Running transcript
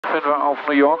Wenn wir auf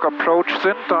New York Approach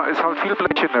sind, da ist halt viel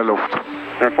Blech in der Luft.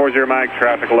 40 Mike,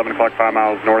 traffic 11 o'clock, 5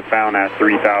 miles northbound at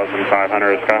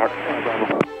 3,500 Skyhawk.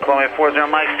 Columbia 40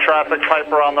 Mike, traffic,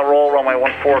 Piper on the roll, runway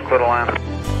 14, clear to land.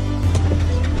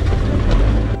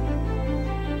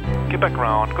 Quebec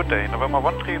ground, good day, November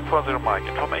 1340 Mike,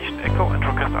 information echo and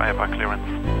request IFR clearance.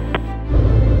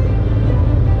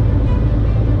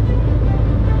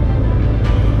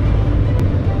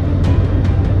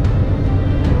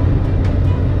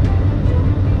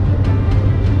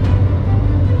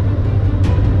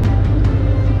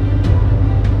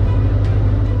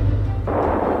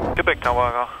 Quebec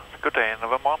Tower, good day,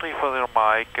 November 1340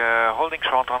 Mike, holding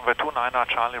short runway 29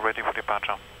 Charlie, ready for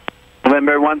departure.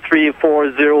 November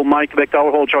 1340 Mike, Quebec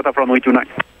Tower, hold short off runway 29.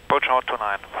 Hold short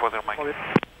 29, 40 Mike.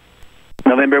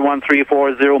 November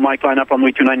 1340 Mike, line up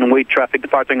runway 29 and wait traffic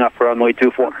departing off runway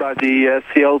 24. By the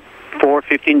CL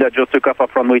 415 that just took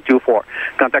off runway 24.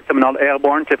 Contact terminal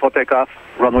airborne, clear for takeoff,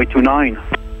 runway 29.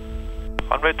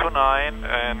 Runway 29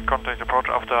 and contact approach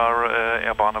after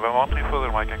airborne, November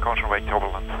 1340 Mike, and caution wake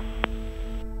turbulence.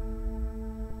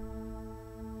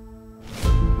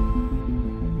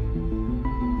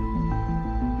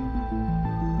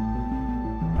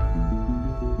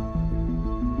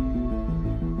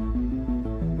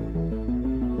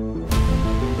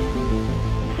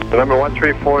 November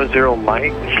 1340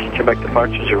 Mike, Quebec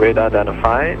departures are radar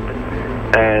identified,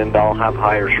 and I'll have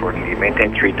higher shortly.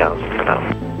 Maintain 3000 for now.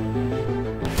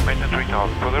 Maintain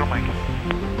 3000, 40 Mike.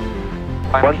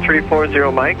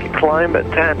 1340 Mike, climb at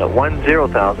 10,000,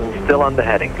 still on the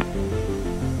heading.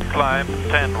 Climb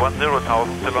 10,000, still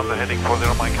on the heading,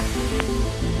 40 Mike.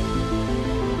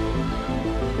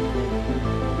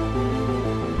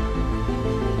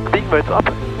 Biegen wir jetzt ab?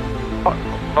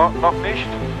 Noch nicht.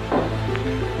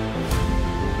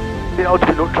 Den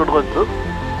Autopiloten schon drin, ne?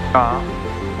 Ja.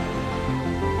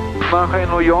 Nachher in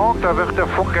New York, da wird der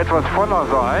Funk etwas voller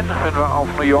sein. Wenn wir auf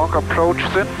New York Approach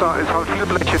sind, da ist halt viel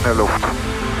Blech in der Luft.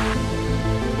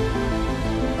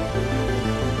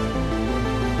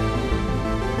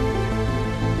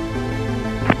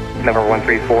 Number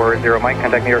 1340 Mike,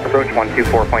 contact New York approach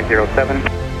 124.07.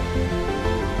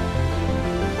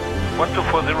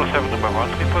 12407, number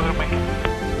 1340 Mike.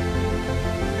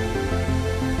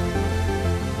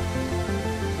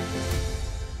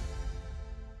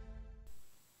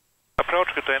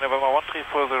 Approach, good day, November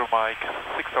 1340 Mike,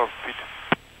 6,000 feet.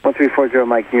 1340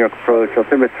 Mike, New York approach,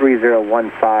 altimeter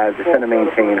 3015, descend and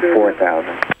maintain 4,000.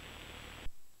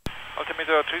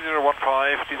 Altimeter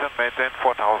 3015, descend maintain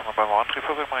 4,000, number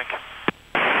 1340 Mike.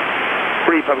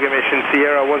 Free public emission,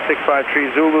 Sierra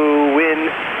 1653 Zulu, wind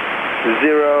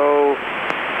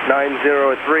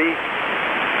 0903,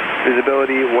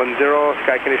 visibility 10,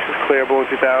 sky conditions clear, below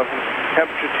 2000,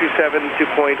 temperature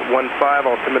 272.15,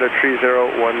 altimeter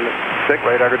 3016.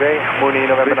 Radar, good day, Mooney,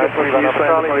 November 931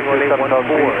 Charlie, runway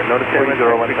 14, notice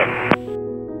 3017.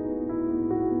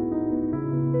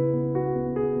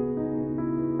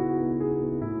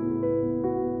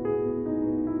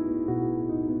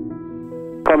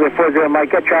 Columbia 40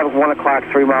 Mike, get traffic 1 o'clock,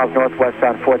 3 miles northwest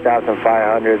on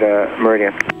 4,500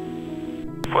 Meridian.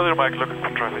 40 Mike, looking for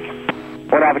traffic.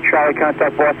 1 Alpha Charlie,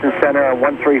 contact Boston Center on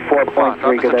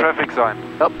 134.3, Good traffic sign.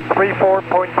 Yep,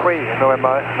 34.3,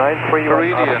 November 931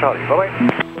 Meridian. Charlie, bye-bye.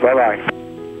 Bye-bye.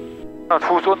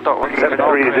 Fuß unter uns.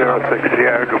 7306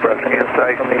 Sierra, go pressing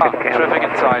inside. Traffic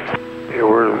inside. Yeah,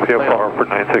 we're CFR for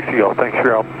 960, y'all. Thanks for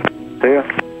your help. See ya.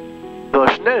 So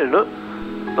schnell, ne?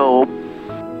 Da oben.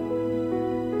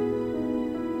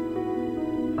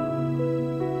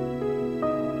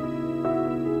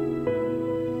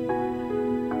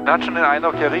 Man hat schon den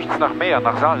Eindruck, hier riecht es nach Meer,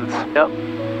 nach Salz. Ja.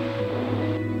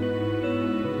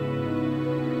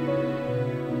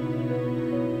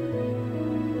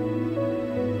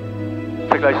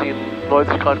 Gleich die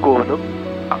 90 Grad Kurve, ne?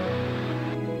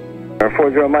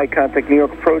 40 Mike, contact New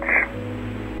York approach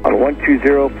on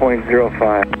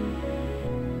 120.05.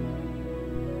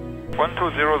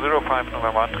 12005,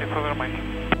 November 1340 Mike.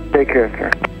 Take care,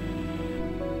 sir.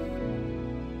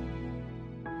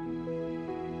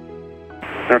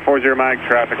 Number 40 Mike,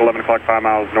 traffic 11 o'clock, 5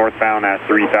 miles northbound at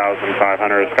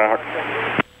 3,500 Skyhawk.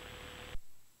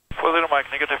 40 Mike,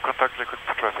 negative contact, liquid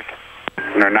for traffic.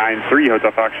 Number 93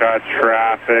 Hotel Foxtrot,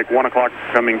 traffic 1 o'clock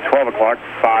coming 12 o'clock,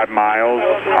 5 miles,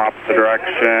 opposite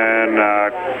direction,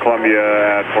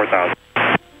 Columbia at 4,000.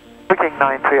 Booking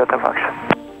 93 Hotel Foxtrot.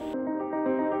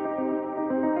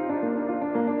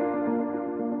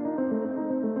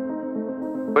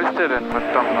 Wo ist der denn,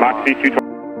 verdammt? Moxie 220.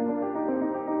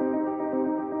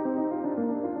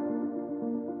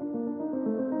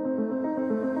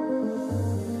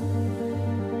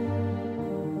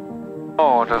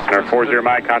 Oh, das Center 40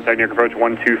 Mike, contact near approach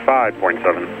 125.7.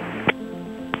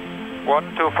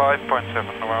 125.7,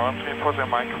 November 134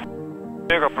 Mike.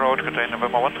 Clear approach, contain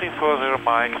November 1340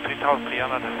 Mike,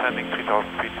 3,300, descending 3,000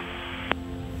 feet.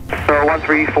 So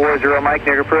 1340 Mike,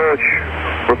 near approach.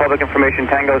 Republic information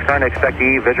Tango is current, expect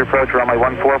the visual approach, runway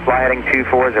 14, fly heading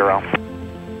 240.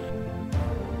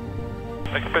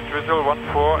 Expect visual 14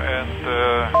 and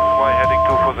fly heading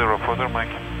 240, Mike.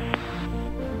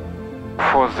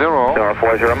 40. November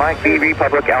 40 Mike, B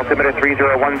Republic, altimeter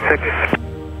 3016.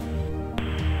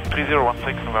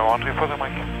 3016, November 134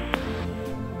 Mike.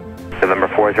 November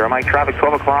 40 Mike, traffic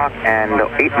 12 o'clock and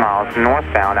 8 miles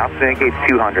northbound, altitude indicates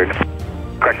 200.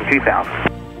 Correction 2000.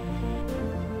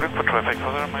 Look for traffic,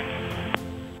 further Mike.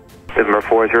 November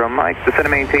 40 Mike, descend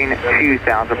and maintain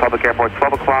 2000, Republic Airport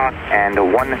 12 o'clock and 2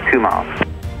 miles.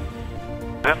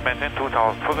 Then maintain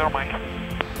 2000, further Mike.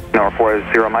 November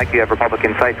 40 Mike, you have Republic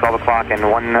in sight 12 o'clock and 10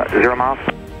 miles.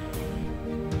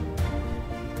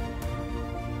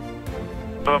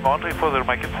 November 134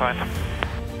 Mike inside.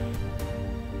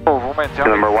 Oh, Moment, ja.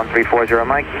 November 1340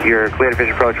 Mike, you're cleared to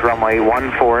visual approach runway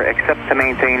 14, except to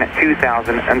maintain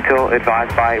 2000 until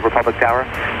advised by Republic Tower.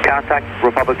 Contact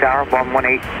Republic Tower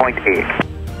 118.8.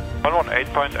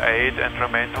 118.8 and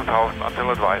remain 2000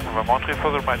 until advised. November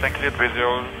 134 Mike, then cleared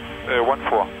visual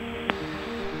 14.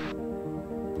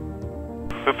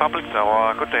 Republic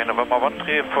Tower, good day, November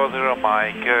 1340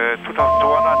 Mike, 2200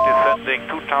 descending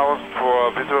 2000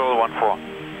 for visual 14.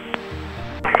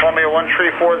 Columbia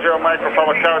 1340 Mike,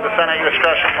 Republic Tower, descending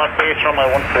discretion, left base, runway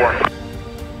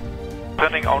 14.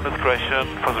 Descending on discretion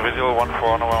for the visual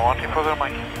 14, November 134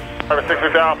 Mike. Number 6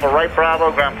 is down for right Bravo,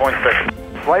 ground point 6.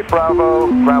 Right Bravo,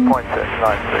 ground point 6,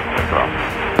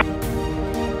 96.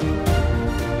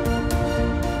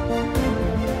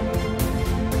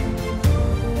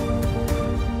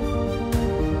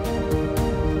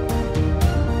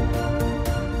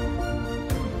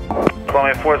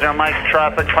 Columbia 40 Mike,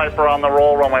 traffic, Piper on the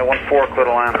roll, runway 14, clear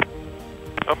to land.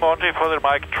 Number 134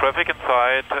 Mike, traffic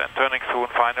inside and turning soon,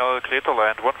 final, clear to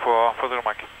land, 14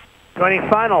 Mike. Joining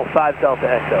final, 5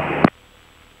 Delta Echo.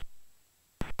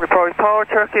 Reporting power,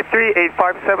 Turkey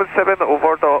 38577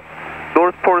 over the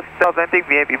North Port South landing,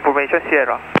 we have information,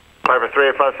 Sierra. Piper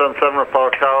 38577,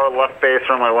 Republic Tower, left base,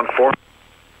 runway 14.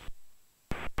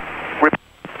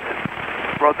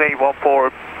 Runway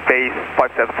 14, base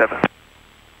 577.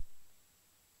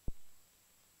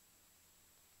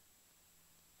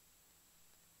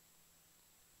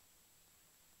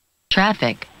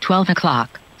 Traffic, 12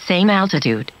 o'clock, same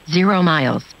altitude, 0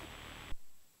 miles.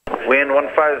 Wind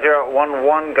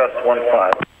 15011, gust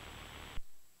 15.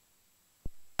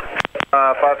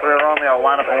 53 Romeo,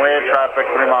 line up and wait, traffic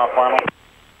 3 mile final.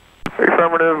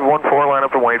 Affirmative, 14, line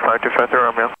up and wait, 525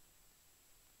 Romeo.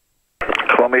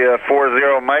 Columbia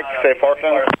 40 Mike, safe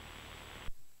parking.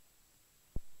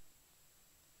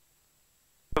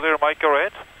 40 Mike, go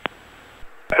ahead.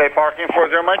 Safe parking,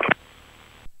 40 Mike.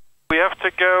 We have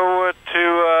to go to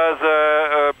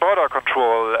the border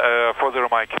control, 40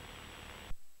 Mike.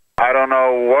 I don't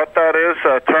know what that is.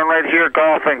 Turn right here,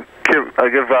 golf, and give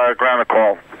ground a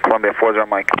call. Columbia 40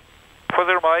 Mike.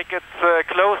 40 Mike, it's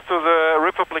close to the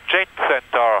Republic Jet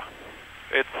Center.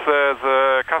 It's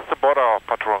the Custom Border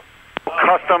Patrol.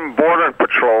 Custom Border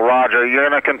Patrol, roger. You're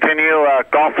going to continue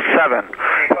Golf 7.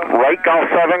 Right Golf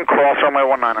 7, cross runway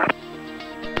 19er.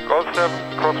 Golf 7,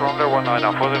 cross runway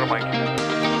 19er, 40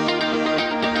 Mike.